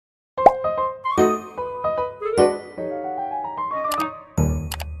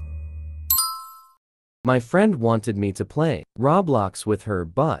My friend wanted me to play Roblox with her,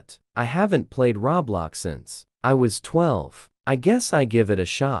 but I haven't played Roblox since I was 12. I guess I give it a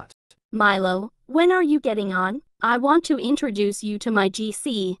shot. Milo, when are you getting on? I want to introduce you to my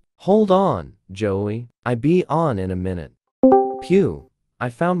GC. Hold on, Joey. I be on in a minute. Pew. I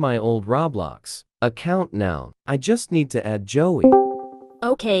found my old Roblox account now. I just need to add Joey.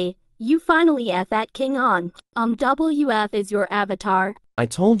 Okay, you finally add that king on. WF is your avatar. I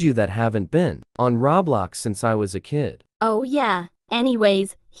told you that haven't been on Roblox since I was a kid. Oh yeah.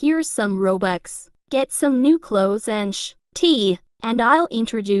 Anyways, here's some Robux. Get some new clothes and tea, and I'll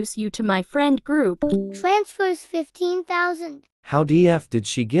introduce you to my friend group. Transfers 15,000. How DF did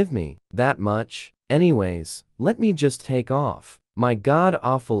she give me that much? Anyways, let me just take off my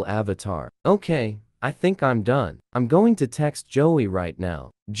god-awful avatar. Okay, I think I'm done. I'm going to text Joey right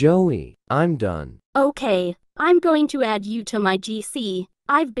now. Joey, I'm done. Okay, I'm going to add you to my GC.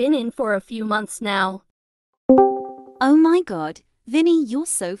 I've been in for a few months now. Oh my god, Vinny, you're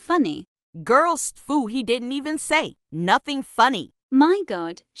so funny. Girls, foo, he didn't even say. Nothing funny. My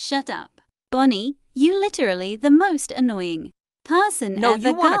god, shut up. Bonnie, you literally the most annoying person No, ever.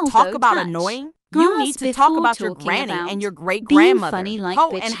 you want to talk about annoying? You need to talk about your granny and your great-grandmother. Funny like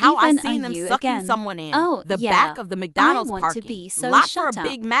oh, bitch, and how I even seen are them you sucking again? someone in Oh, the yeah. back of the McDonald's I want parking to be so lot for shut a up.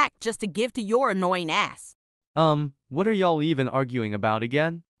 Big Mac just to give to your annoying ass. What are y'all even arguing about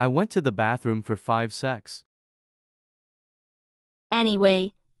again? I went to the bathroom for 5 secs.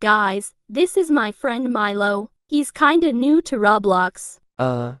 Anyway, guys, this is my friend Milo. He's kinda new to Roblox.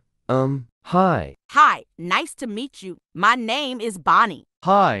 Hi. Hi, nice to meet you. My name is Bonnie.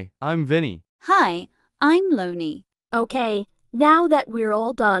 Hi, I'm Vinny. Hi, I'm Loney. Okay, now that we're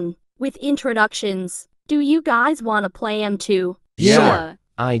all done with introductions, do you guys want to play M2? Yeah. Sure.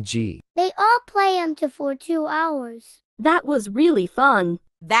 IG. They all play M2 for 2 hours. That was really fun.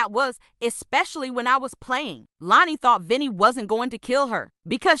 That was, especially when I was playing. Lonnie thought Vinny wasn't going to kill her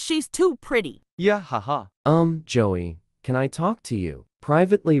because she's too pretty. Yeah, haha. Joey, can I talk to you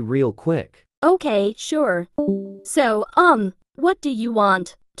privately real quick? Okay, sure. So, what do you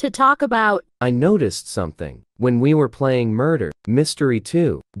want to talk about? I noticed something when we were playing Murder Mystery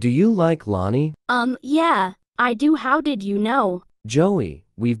 2. Do you like Lonnie? Yeah, I do. How did you know? Joey,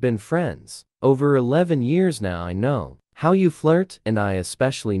 we've been friends over 11 years now. I know how you flirt, and I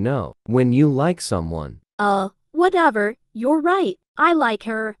especially know when you like someone. Whatever, you're right. I like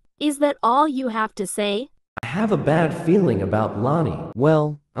her. Is that all you have to say? I have a bad feeling about Lonnie.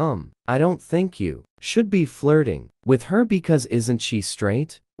 Well, I don't think you should be flirting with her because isn't she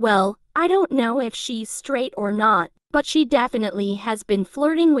straight? Well, I don't know if she's straight or not, but she definitely has been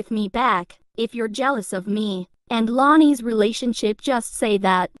flirting with me back. If you're jealous of me and Lonnie's relationship, just say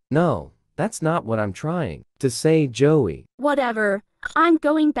that. No, that's not what I'm trying to say, Joey. Whatever. I'm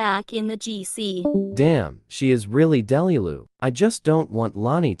going back in the GC. Damn, she is really Delulu. I just don't want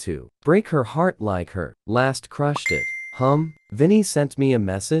Lonnie to break her heart like her last crushed it. Vinny sent me a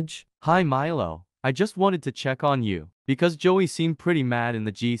message. Hi Milo. I just wanted to check on you because Joey seemed pretty mad in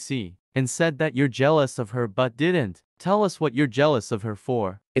the GC and said that you're jealous of her but didn't tell us what you're jealous of her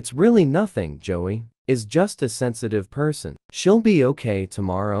for. It's really nothing, Joey. Is just a sensitive person. She'll be okay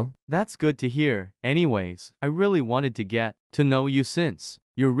tomorrow. That's good to hear. Anyways, I really wanted to get to know you since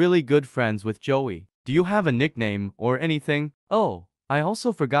you're really good friends with Joey. Do you have a nickname or anything? Oh, I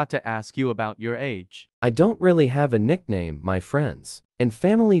also forgot to ask you about your age. I don't really have a nickname. My friends and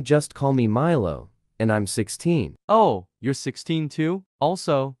family just call me Milo, and I'm 16. Oh, you're 16 too?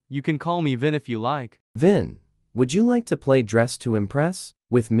 Also, you can call me Vin if you like. Vin, would you like to play Dress to Impress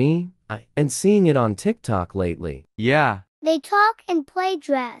with me? And seeing it on TikTok lately. Yeah. They talk and play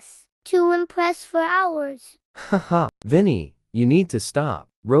Dress to Impress for hours. Haha, Vinny, you need to stop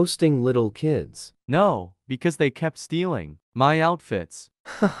roasting little kids. No, because they kept stealing my outfits.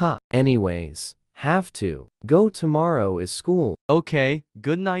 Haha, anyways, have to go. Tomorrow is school. Okay,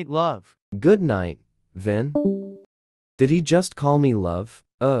 good night, love. Good night, Vin. Did he just call me love?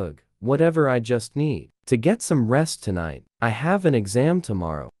 Ugh, whatever. I just need to get some rest tonight. I have an exam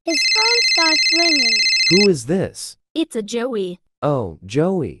tomorrow. His phone starts ringing. Who is this? It's a Joey. Oh,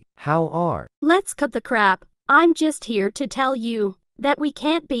 Joey, how are? Let's cut the crap. I'm just here to tell you that we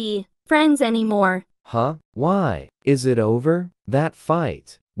can't be friends anymore. Huh? Why? Is it over? That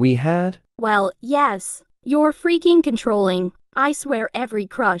fight we had? Well, yes. You're freaking controlling. I swear every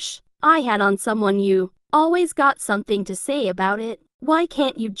crush I had on someone, you always got something to say about it. Why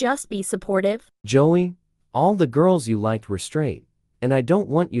can't you just be supportive? Joey, all the girls you liked were straight, and I don't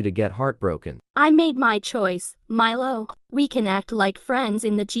want you to get heartbroken. I made my choice, Milo. We can act like friends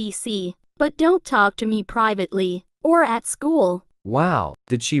in the GC, but don't talk to me privately or at school. Wow,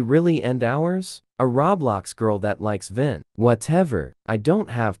 did she really end ours? A Roblox girl that likes Vin. Whatever, I don't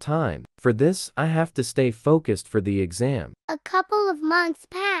have time. For this, I have to stay focused for the exam. A couple of months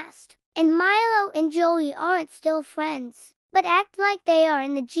passed, and Milo and Joey aren't still friends, but act like they are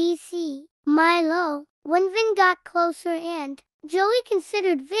in the GC. Milo, when Vin got closer and Joey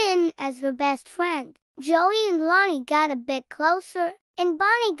considered Vin as her best friend. Joey and Lonnie got a bit closer, and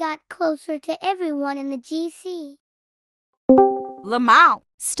Bonnie got closer to everyone in the GC. Lamau.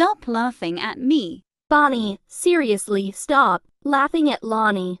 Stop laughing at me. Bonnie, seriously, stop laughing at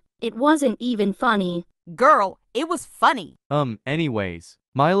Lonnie. It wasn't even funny. Girl, it was funny. Anyways,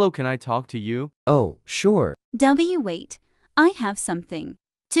 Milo, can I talk to you? Oh, sure. W, wait. I have something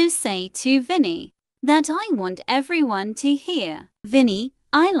to say to Vinny that I want everyone to hear. Vinny,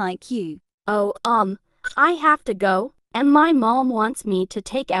 I like you. Oh, I have to go, and my mom wants me to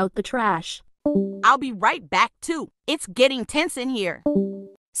take out the trash. I'll be right back too. It's getting tense in here.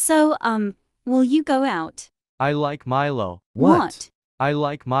 So, will you go out? I like Milo. What? I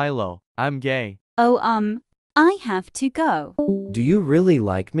like Milo. I'm gay. Oh, I have to go. Do you really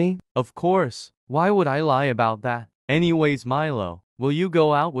like me? Of course. Why would I lie about that? Anyways, Milo, will you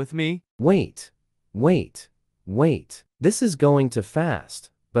go out with me? Wait. This is going too fast,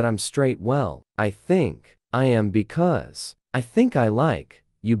 but I'm straight. Well, I think I am because I think I like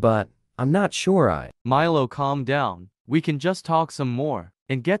you, but I'm not sure. Milo, calm down. We can just talk some more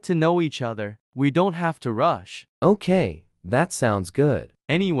and get to know each other. We don't have to rush. Okay, that sounds good.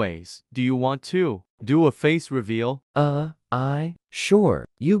 Anyways, do you want to do a face reveal? Sure,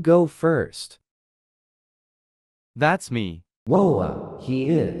 you go first. That's me. Whoa, he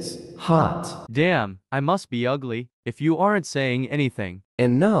is hot. Damn, I must be ugly if you aren't saying anything.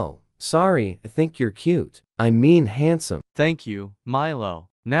 And no, sorry, I think you're cute. I mean handsome. Thank you, Milo.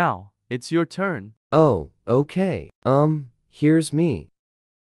 Now, it's your turn. Oh, okay. Here's me.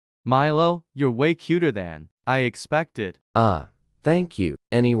 Milo, you're way cuter than I expected. Thank you.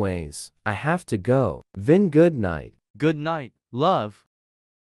 Anyways, I have to go. Vin, good night. Good night, love.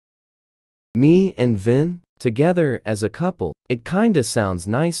 Me and Vin, together as a couple, it kinda sounds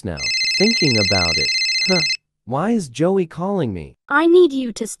nice now, thinking about it. Why is Joey calling me? I need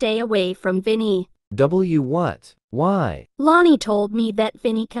you to stay away from Vinny. What? Why? Lonnie told me that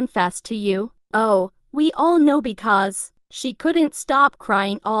Vinny confessed to you. Oh, we all know because she couldn't stop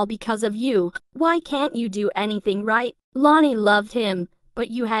crying all because of you. Why can't you do anything right? Lonnie loved him,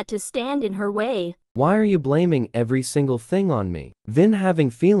 but you had to stand in her way. Why are you blaming every single thing on me? Vin having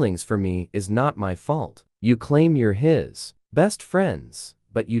feelings for me is not my fault. You claim you're his best friends,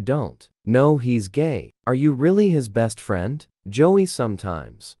 but you don't. No, he's gay. Are you really his best friend? Joey,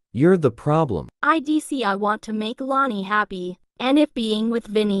 sometimes you're the problem. I want to make Lonnie happy, and if being with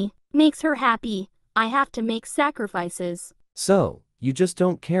Vinny makes her happy, I have to make sacrifices. So, you just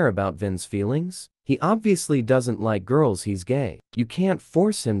don't care about Vin's feelings? He obviously doesn't like girls. He's gay. You can't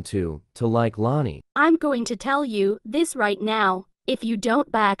force him to like Lonnie. I'm going to tell you this right now. If you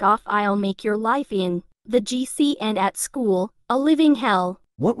don't back off, I'll make your life in the GC and at school a living hell.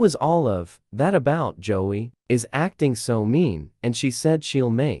 What was all of that about? Joey is acting so mean, and she said she'll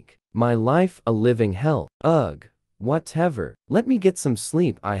make my life a living hell. Ugh, whatever. Let me get some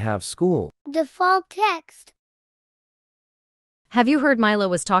sleep. I have school. Default text. Have you heard Milo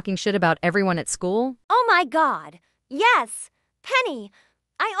was talking shit about everyone at school? Oh my God. Yes. Penny,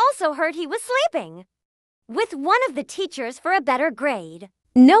 I also heard he was sleeping with one of the teachers for a better grade.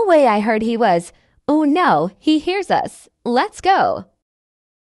 No way I heard he was. Oh no, he hears us. Let's go.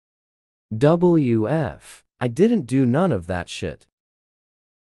 WF. I didn't do none of that shit.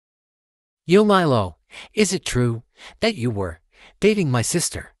 Yo, Milo, is it true that you were dating my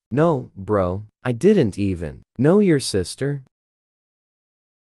sister? No, bro, I didn't even know your sister.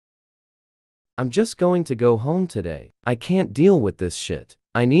 I'm just going to go home today. I can't deal with this shit.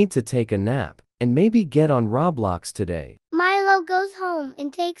 I need to take a nap and maybe get on Roblox today. Milo goes home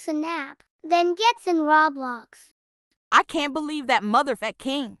and takes a nap, then gets in Roblox. I can't believe that motherfucker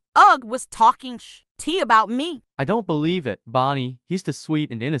king Ugg was talking tea about me. I don't believe it, Bonnie. He's too sweet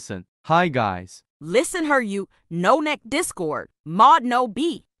and innocent. Hi, guys. Listen her, you no-neck Discord. Mod no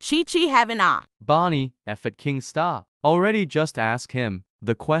B. 𝘁𝗴𝗶𝗹. Bonnie, F at King, stop. Already just ask him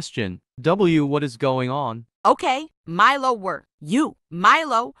the question. W, what is going on? Okay, Milo, were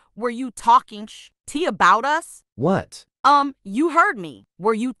you talking tea about us? What? You heard me.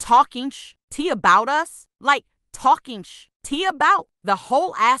 Were you talking tea about us? Like, talking tea about the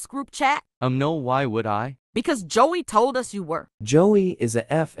whole ass group chat? No, why would I? Because Joey told us you were. Joey is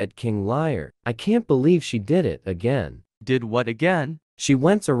a F at King liar. I can't believe she did it again. Did what again? She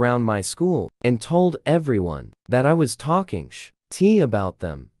went around my school and told everyone that I was talking tea about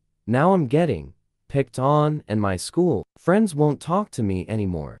them. Now I'm getting picked on and my school friends won't talk to me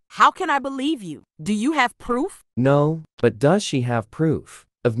anymore. How can I believe you? Do you have proof? No, but does she have proof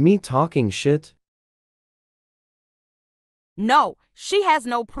of me talking shit? No, she has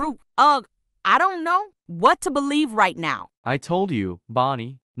no proof. Ugh, I don't know what to believe right now. I told you,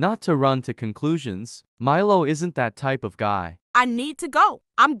 Bonnie, not to run to conclusions. Milo isn't that type of guy. I need to go.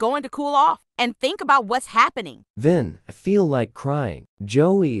 I'm going to cool off and think about what's happening. Then, I feel like crying.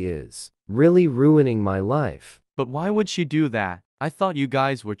 Joey is really ruining my life. But why would she do that? I thought you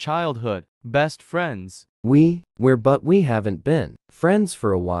guys were childhood best friends. But we haven't been friends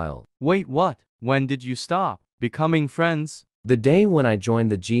for a while. Wait, what? When did you stop becoming friends? The day when I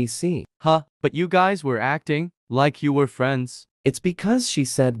joined the GC. Huh, but you guys were acting like you were friends. It's because she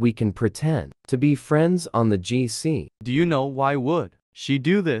said we can pretend to be friends on the GC. Do you know why would she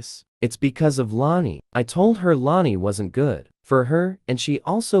do this? It's because of Lonnie. I told her Lonnie wasn't good for her, and she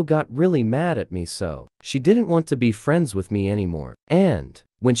also got really mad at me, so she didn't want to be friends with me anymore. And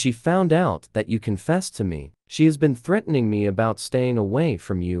when she found out that you confessed to me, she has been threatening me about staying away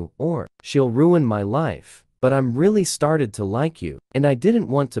from you or she'll ruin my life. But I'm really started to like you, and I didn't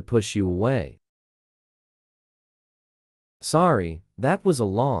want to push you away. Sorry, that was a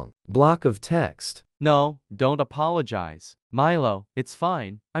long block of text. No, don't apologize. Milo, it's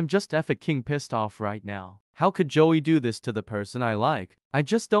fine. I'm just king pissed off right now. How could Joey do this to the person I like? I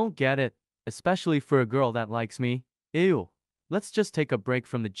just don't get it, especially for a girl that likes me. Ew. Let's just take a break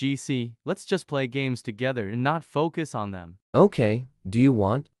from the GC. Let's just play games together and not focus on them. Okay, do you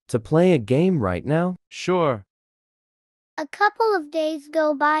want to play a game right now? Sure. A couple of days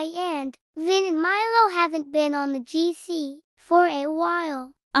go by and Vin and Milo haven't been on the GC for a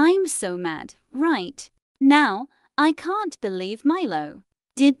while. I'm so mad, right? Now, I can't believe Milo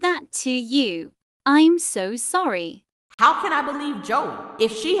did that to you. I'm so sorry. How can I believe Joey?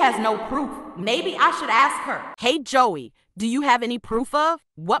 If she has no proof, maybe I should ask her. Hey, Joey, do you have any proof of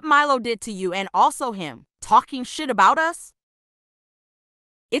what Milo did to you and also him talking shit about us?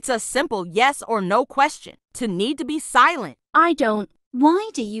 It's a simple yes or no question. To need to be silent. I don't. Why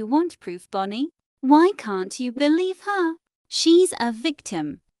do you want proof, Bonnie? Why can't you believe her? She's a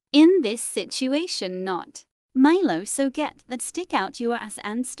victim in this situation, not Milo, so get that stick out your ass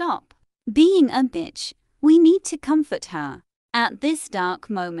and stop being a bitch. We need to comfort her at this dark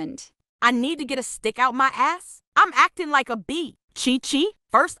moment. I need to get a stick out my ass? I'm acting like a bee. 𝗀𝗃𝗃.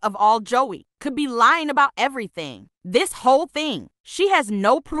 First of all, Joey could be lying about everything. This whole thing. She has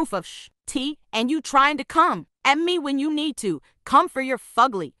no proof of tea, and you trying to come at me when you need to. Come for your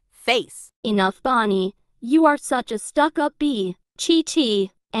fugly face. Enough, Bonnie. You are such a stuck-up bee.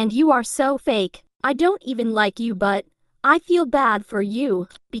 𝗀𝗃𝗃. And you are so fake. I don't even like you, but I feel bad for you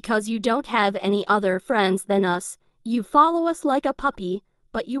because you don't have any other friends than us. You follow us like a puppy,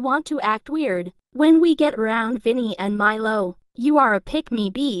 but you want to act weird when we get around Vinny and Milo. You are a pick-me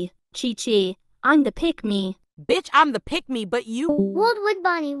bee. 𝗀𝗃𝗃. I'm the pick-me. Bitch, I'm the pick-me, but you... Woodwood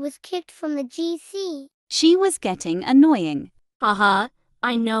Bonnie was kicked from the GC. She was getting annoying. Haha,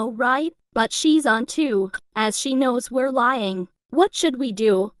 I know, right? But she's on too, as she knows we're lying. What should we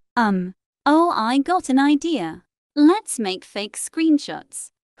do? Oh, I got an idea. Let's make fake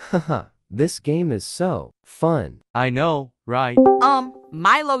screenshots. Haha, this game is so fun. I know, right?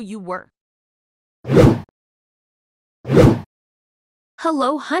 Milo, you were.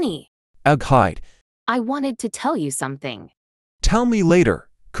 Hello, honey. Hide. I wanted to tell you something. Tell me later,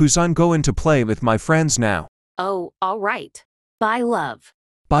 'cause I'm going to play with my friends now. Oh, all right. Bye, love.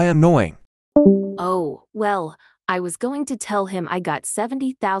 Bye, annoying. Oh, well, I was going to tell him I got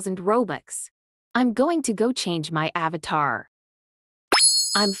 70,000 Robux. I'm going to go change my avatar.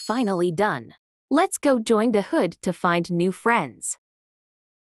 I'm finally done. Let's go join the hood to find new friends.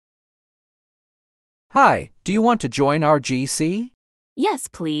 Hi, do you want to join our GC? Yes,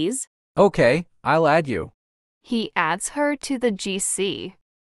 please. Okay, I'll add you. He adds her to the GC.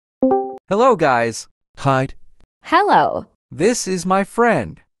 Hello, guys. Hide. Hello. This is my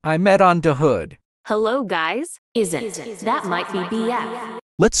friend. I met on the hood. Hello, guys. Isn't. That might be BF.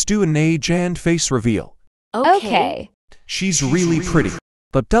 Let's do an age and face reveal. Okay. She's really pretty,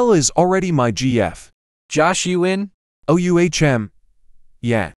 but Della is already my GF. Josh, you in? OUHM.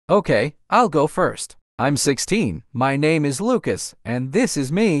 Yeah. Okay, I'll go first. I'm 16. My name is Lucas, and this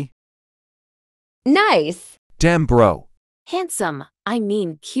is me. Nice. Damn, bro. Handsome. I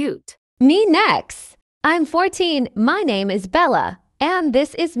mean cute. Me next. I'm 14. My name is Bella, and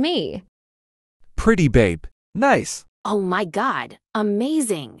this is me. Pretty babe. Nice. Oh my god.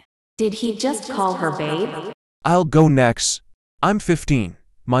 Amazing. Did he just call her babe? I'll go next. I'm 15.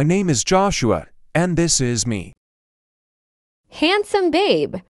 My name is Joshua, and this is me. Handsome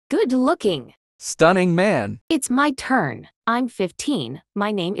babe. Good looking. Stunning man. It's my turn. I'm 15.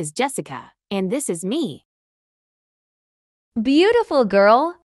 My name is Jessica, and this is me. Beautiful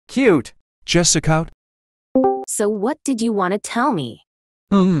girl. Cute. Jessica. So what did you want to tell me?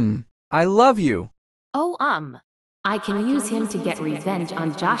 I love you. Oh, I can use him to get revenge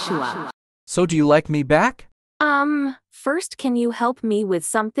on Joshua. So do you like me back? First can you help me with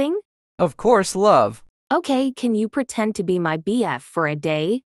something? Of course, love. Okay, can you pretend to be my BF for a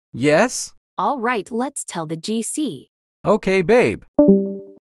day? Yes? All right, let's tell the GC. Okay, babe.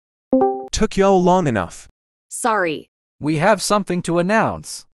 Took you long enough. Sorry. We have something to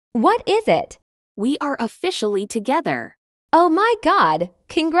announce. What is it? We are officially together. Oh my God,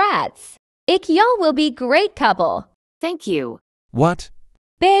 congrats. Y'all will be great couple. Thank you. What?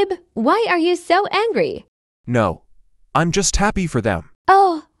 Babe, why are you so angry? No. I'm just happy for them.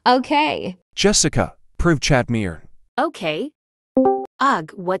 Oh, okay. Jessica, 𝗶𝗳𝗃𝗶𝗹. Okay.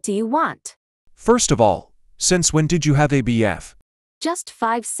 Ugh, what do you want? First of all, since when did you have a BF? Just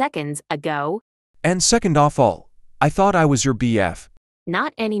 5 seconds ago. And second of all, I thought I was your BF.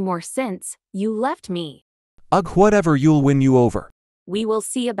 Not anymore since you left me. Ugh, whatever, you'll win you over. We will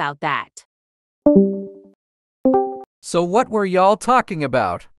see about that. So what were y'all talking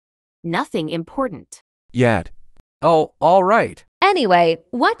about? Nothing important. Yad. Oh, all right. Anyway,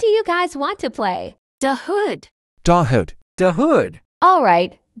 what do you guys want to play? 𝗃𝗃𝗃𝗃. 𝗃𝗃𝗃𝗃. 𝗃𝗃𝗃𝗃. All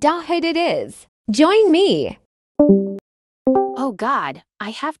right, 𝗃𝗃𝗃𝗃 it is. Join me. Oh God,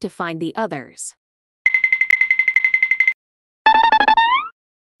 I have to find the others.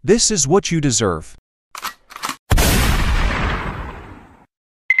 This is what you deserve.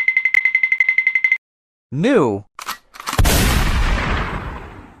 New.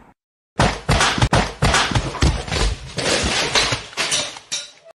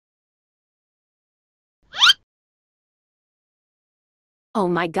 Oh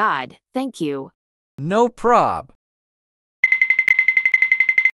my God, thank you. No prob.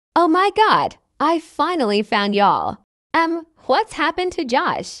 Oh my God, I finally found y'all. What's happened to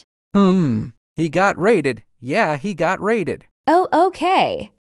Josh? He got raided. Yeah, he got raided. Oh,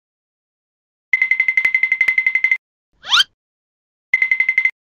 okay.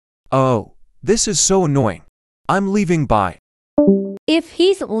 Oh, this is so annoying. I'm leaving, bye. If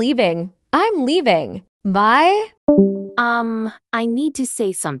he's leaving, I'm leaving. Bye. I need to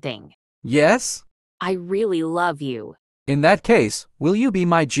say something. Yes? I really love you. In that case, will you be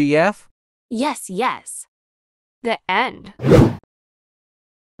my GF? Yes, yes. The end.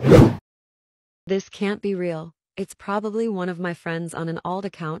 This can't be real. It's probably one of my friends on an alt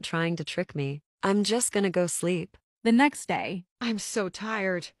account trying to trick me. I'm just gonna go sleep. The next day. I'm so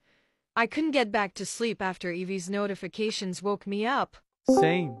tired. I couldn't get back to sleep after Evie's notifications woke me up.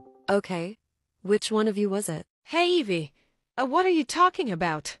 Same. Okay. Which one of you was it? Hey, Evie. What are you talking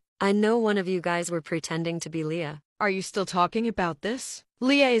about? I know one of you guys were pretending to be Leah. Are you still talking about this?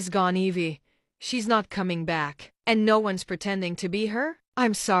 Leah is gone, Evie. She's not coming back. And no one's pretending to be her?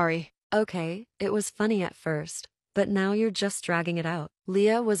 I'm sorry. Okay, it was funny at first, but now you're just dragging it out.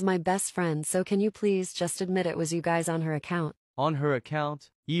 Leah was my best friend, so can you please just admit it was you guys on her account? On her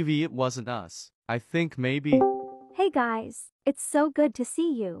account? Evie, it wasn't us. I think maybe. Hey guys, it's so good to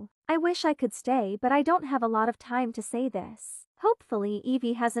see you. I wish I could stay, but I don't have a lot of time to say this. Hopefully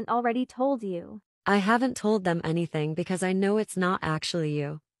Evie hasn't already told you. I haven't told them anything because I know it's not actually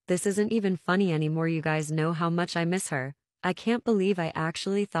you. This isn't even funny anymore. You guys know how much I miss her. I can't believe I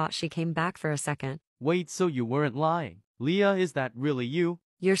actually thought she came back for a second. Wait, so you weren't lying? Leah, is that really you?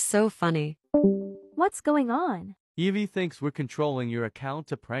 You're so funny. What's going on? Evie thinks we're controlling your account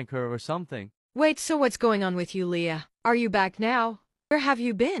to prank her or something. Wait, so what's going on with you, Leah? Are you back now? Where have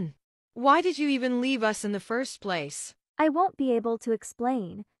you been? Why did you even leave us in the first place? I won't be able to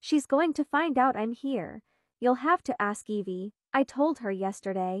explain. She's going to find out I'm here. You'll have to ask Evie. I told her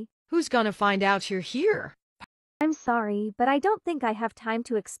yesterday. Who's gonna find out you're here? I'm sorry, but I don't think I have time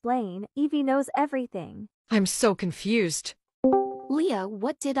to explain. Evie knows everything. I'm so confused. Leah,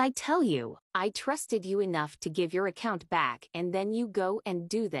 what did I tell you? I trusted you enough to give your account back, and then you go and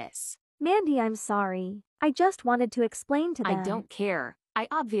do this. Mandy, I'm sorry. I just wanted to explain to them. I don't care. I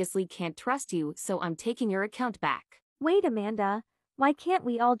obviously can't trust you, so I'm taking your account back. Wait, Amanda. Why can't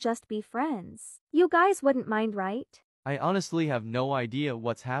we all just be friends? You guys wouldn't mind, right? I honestly have no idea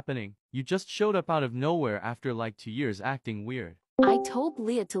what's happening. You just showed up out of nowhere after like 2 years acting weird. I told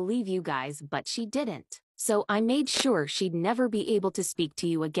Leah to leave you guys, but she didn't. So I made sure she'd never be able to speak to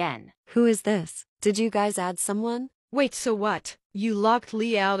you again. Who is this? Did you guys add someone? Wait, so what? You locked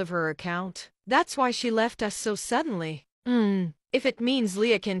Leah out of her account? That's why she left us so suddenly. If it means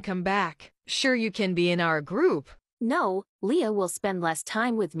Leah can come back, sure you can be in our group. No, Leah will spend less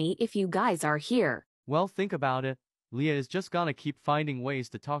time with me if you guys are here. Well, think about it. Leah is just gonna keep finding ways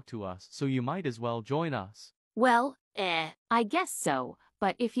to talk to us, so you might as well join us. Well, I guess so.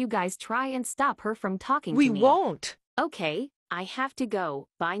 But if you guys try and stop her from talking We to me... won't. Okay, I have to go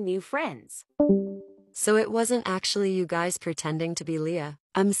buy new friends. So it wasn't actually you guys pretending to be Leah.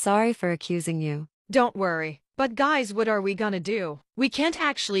 I'm sorry for accusing you. Don't worry. But guys, what are we gonna do? We can't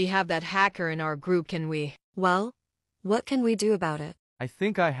actually have that hacker in our group, can we? Well, what can we do about it? I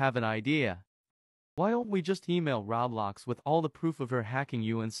think I have an idea. Why don't we just email Roblox with all the proof of her hacking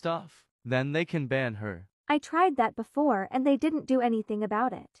you and stuff? Then they can ban her. I tried that before and they didn't do anything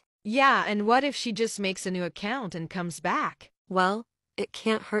about it. Yeah, and what if she just makes a new account and comes back? Well, it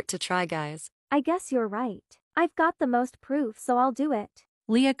can't hurt to try, guys. I guess you're right. I've got the most proof, so I'll do it.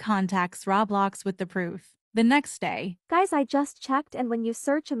 Leah contacts Roblox with the proof. The next day, Guys, I just checked and when you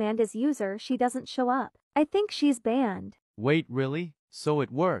search Amanda's user, she doesn't show up. I think she's banned. Wait, really? So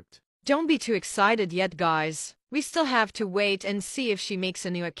it worked? Don't be too excited yet, guys. We still have to wait and see if she makes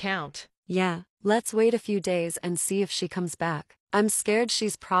a new account. Yeah, let's wait a few days and see if she comes back. I'm scared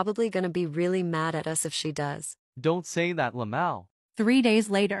she's probably gonna be really mad at us if she does. Don't say that, Lamau. 3 days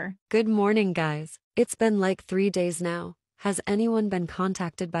later. Good morning, guys. It's been like 3 days now. Has anyone been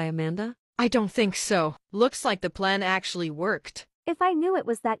contacted by Amanda? I don't think so. Looks like the plan actually worked. If I knew it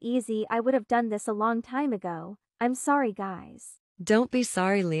was that easy, I would have done this a long time ago. I'm sorry, guys. Don't be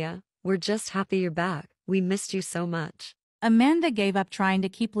sorry, Leah. We're just happy you're back. We missed you so much. Amanda gave up trying to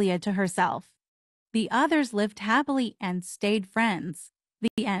keep Leah to herself. The others lived happily and stayed friends.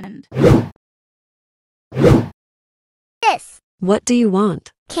 The end. This. What do you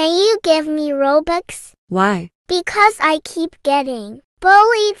want? Can you give me Robux? Why? Because I keep getting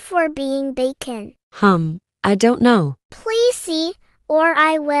bullied for being bacon. I don't know. Please see, or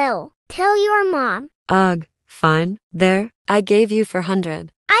I will tell your mom. Ugh, fine. There, I gave you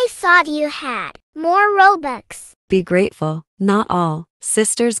 400. I thought you had more Robux. Be grateful. Not all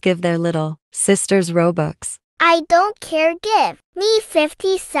sisters give their little sisters Robux. I don't care. Give me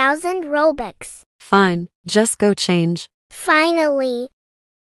 50,000 Robux. Fine, just go change. Finally.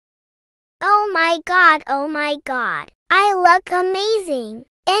 Oh my god, oh my god. I look amazing.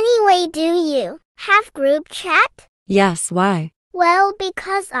 Anyway, do you have group chat? Yes, why? Well,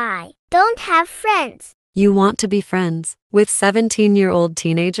 because I don't have friends. You want to be friends with 17-year-old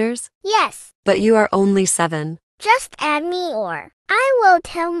teenagers? Yes. But you are only 7. Just add me or I will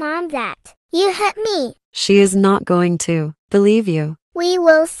tell mom that you hit me. She is not going to believe you. We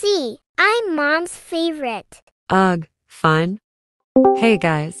will see. I'm mom's favorite. Ugh, fine. Hey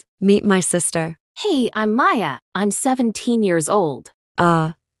guys, meet my sister. Hey, I'm Maya. I'm 17 years old.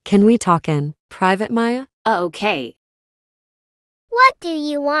 Can we talk in private, Maya? Okay. What do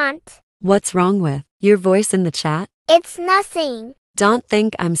you want? What's wrong with your voice in the chat? It's nothing. Don't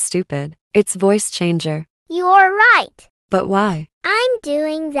think I'm stupid. It's voice changer. You're right. But why? I'm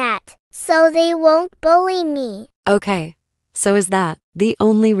doing that so they won't bully me. Okay, so is that the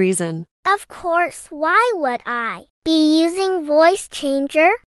only reason? Of course, why would I be using voice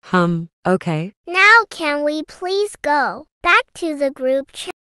changer? Okay. Now can we please go back to the group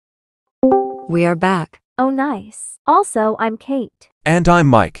chat? We are back. Oh, nice. Also, I'm Kate. And I'm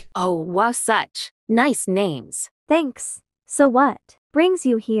Mike. Oh, wow, such nice names. Thanks. So what brings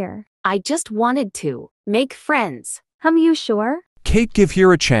you here? I just wanted to make friends. You sure? Kate, give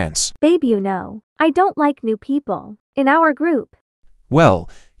here a chance. Babe, you know, I don't like new people in our group. Well,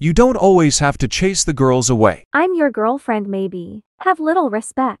 you don't always have to chase the girls away. I'm your girlfriend, maybe. Have little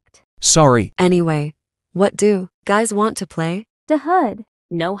respect. Sorry. Anyway, what do guys want to play? The hood.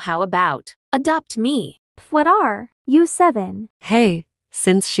 No, how about adopt me? What are you 7? Hey,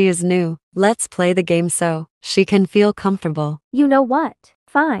 since she is new, let's play the game so she can feel comfortable. You know what?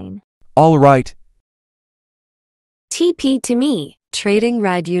 Fine. All right. TP to me. Trading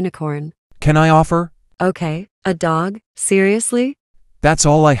ride unicorn. Can I offer? Okay, a dog? Seriously? That's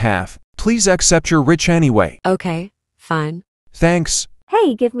all I have. Please accept you're rich anyway. Okay, fine. Thanks.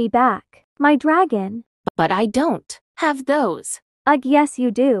 Hey, give me back my dragon. But I don't have those. Ugh, yes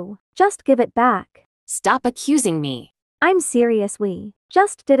you do. Just give it back. Stop accusing me. I'm serious, we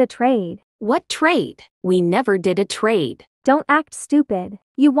just did a trade. What trade? We never did a trade. Don't act stupid.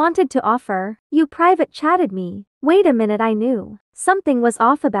 You wanted to offer. You private chatted me. Wait a minute, I knew something was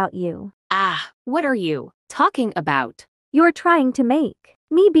off about you. What are you talking about? You're trying to make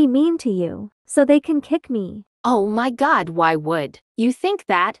me be mean to you so they can kick me. Oh my god, why would you think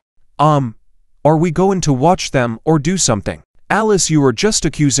that? Are we going to watch them or do something? Alice, you are just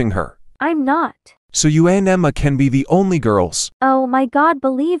accusing her. I'm not. So you and Emma can be the only girls. Oh my god,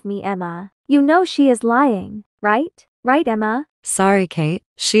 believe me, Emma. You know she is lying. right? Right, Emma? Sorry, Kate.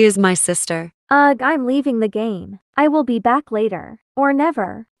 She is my sister. Ugh, I'm leaving the game. I will be back later. Or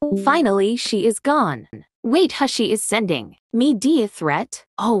never. Finally, she is gone. Wait, 𝗃𝗃 is sending me a threat?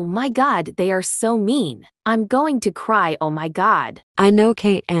 Oh my god, they are so mean. I'm going to cry, oh my god. I know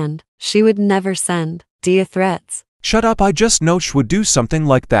Kate and she would never send threats. Shut up, I just know sh would do something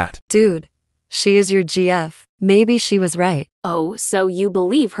like that. Dude, she is your GF. Maybe she was right. Oh, so you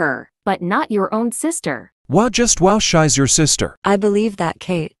believe her, but not your own sister. Wow, she's your sister. I believe that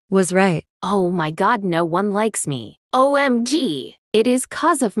Kate was right. Oh my god, no one likes me. OMG, it is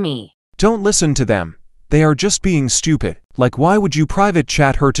cause of me. Don't listen to them. They are just being stupid. Like, why would you private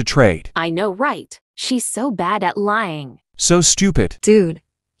chat her to trade? I know, right? She's so bad at lying. So stupid. Dude,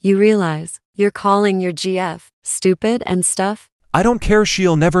 you realize you're calling your GF stupid and stuff? I don't care,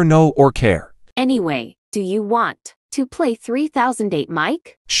 she'll never know or care. Anyway, do you want to play 3008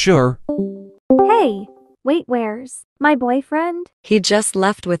 Mike? Sure. Hey, wait, where's my boyfriend? He just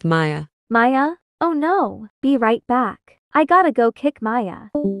left with Maya. Maya? Oh no, be right back. I gotta go kick Maya.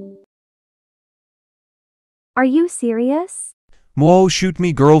 Are you serious? Whoa, shoot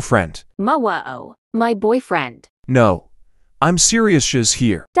me, girlfriend. Mawao, my boyfriend. No. I'm serious, she's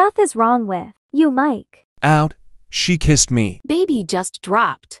here. Death is wrong with you, Mike. Out. She kissed me. Baby just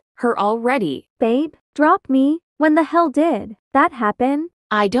dropped her already. Babe, drop me? When the hell did that happen?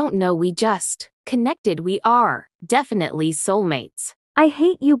 I don't know, we just connected. We are definitely soulmates. I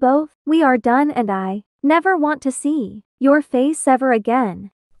hate you both. We are done and I never want to see your face ever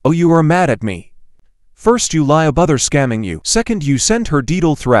again. Oh, you are mad at me. First you lie about her scamming you. Second you send her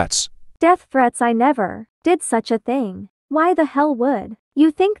deedle threats. Death threats? I never did such a thing. Why the hell would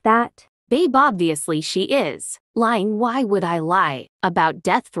you think that? Babe, obviously she is lying. Why would I lie about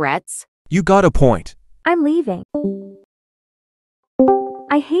death threats? You got a point. I'm leaving.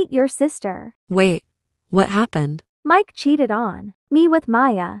 I hate your sister. Wait, what happened? Mike cheated on me with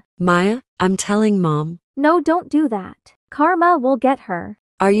Maya. Maya, I'm telling Mom. No, don't do that. Karma will get her.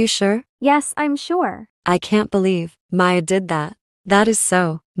 Are you sure? Yes, I'm sure. I can't believe Maya did that. That is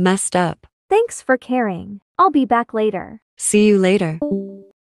so messed up. Thanks for caring. I'll be back later. See you later.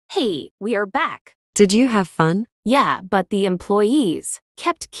 Hey, we are back. Did you have fun? Yeah, but the employees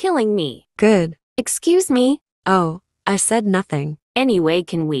kept killing me. Good. Excuse me? Oh, I said nothing. Anyway,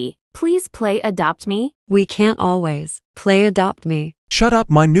 can we please play Adopt Me? We can't always play Adopt Me. Shut up,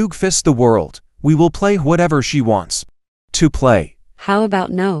 my noog fist the world. We will play whatever she wants to play. How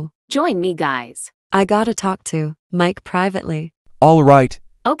about no? Join me, guys. I gotta talk to Mike privately. All right.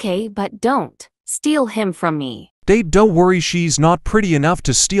 Okay, but don't steal him from me. Dave, don't worry, she's not pretty enough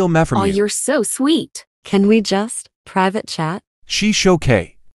to steal me from you. Oh, you're so sweet. Can we just private chat? She's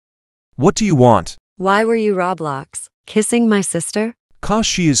okay. What do you want? Why were you Roblox kissing my sister? 'Cause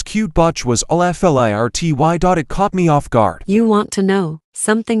she is cute, but was all flirty. It caught me off guard. You want to know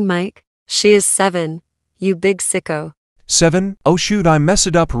something, Mike? She is 7. You big sicko. 7? Oh shoot, I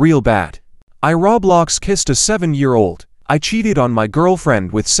messed up real bad. I Roblox kissed a 7-year-old. I cheated on my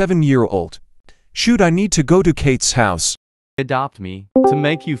girlfriend with 7-year-old. Shoot, I need to go to Kate's house. Adopt me to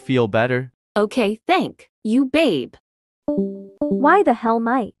make you feel better. Okay, thank you, babe. Why the hell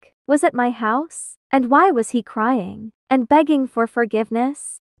Mike was at my house? And why was he crying and begging for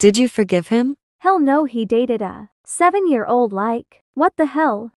forgiveness? Did you forgive him? Hell no, he dated a 7-year-old. Like, what the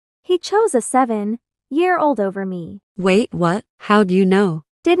hell? He chose a 7-year-old over me. Wait, what? How'd you know?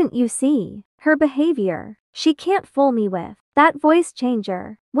 Didn't you see her behavior? She can't fool me with that voice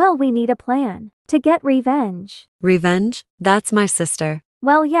changer. Well, we need a plan to get revenge. Revenge? That's my sister.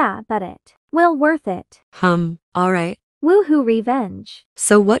 Well, yeah, but it will worth it. Alright. Woohoo, revenge.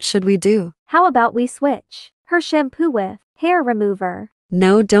 So what should we do? How about we switch her shampoo with hair remover?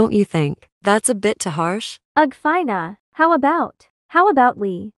 No, don't you think? That's a bit too harsh. Ugh, fina. How about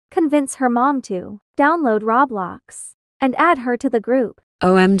we convince her mom to download Roblox and add her to the group?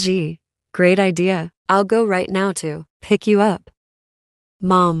 OMG. Great idea. I'll go right now to pick you up.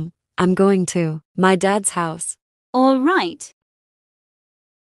 Mom, I'm going to my dad's house. All right.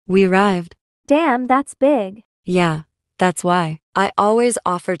 We arrived. Damn, that's big. Yeah, that's why I always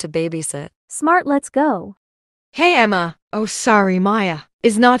offer to babysit. Smart, let's go. Hey, Emma. Oh, sorry, Maya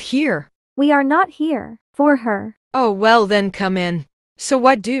is not here. We are not here for her. Oh, well then come in. So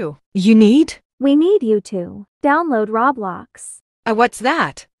what do you need? We need you to download Roblox. What's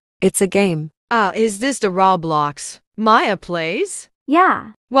that? It's a game. Is this the Roblox Maya plays?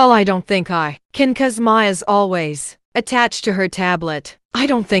 Yeah. Well, I don't think I can, 'cause Maya's always attached to her tablet. I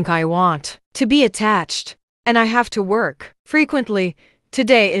don't think I want to be attached. And I have to work frequently.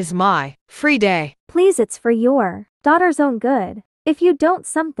 Today is my free day. Please, it's for your daughter's own good. If you don't,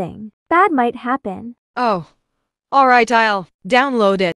 something bad might happen. Oh, Alright, I'll download it.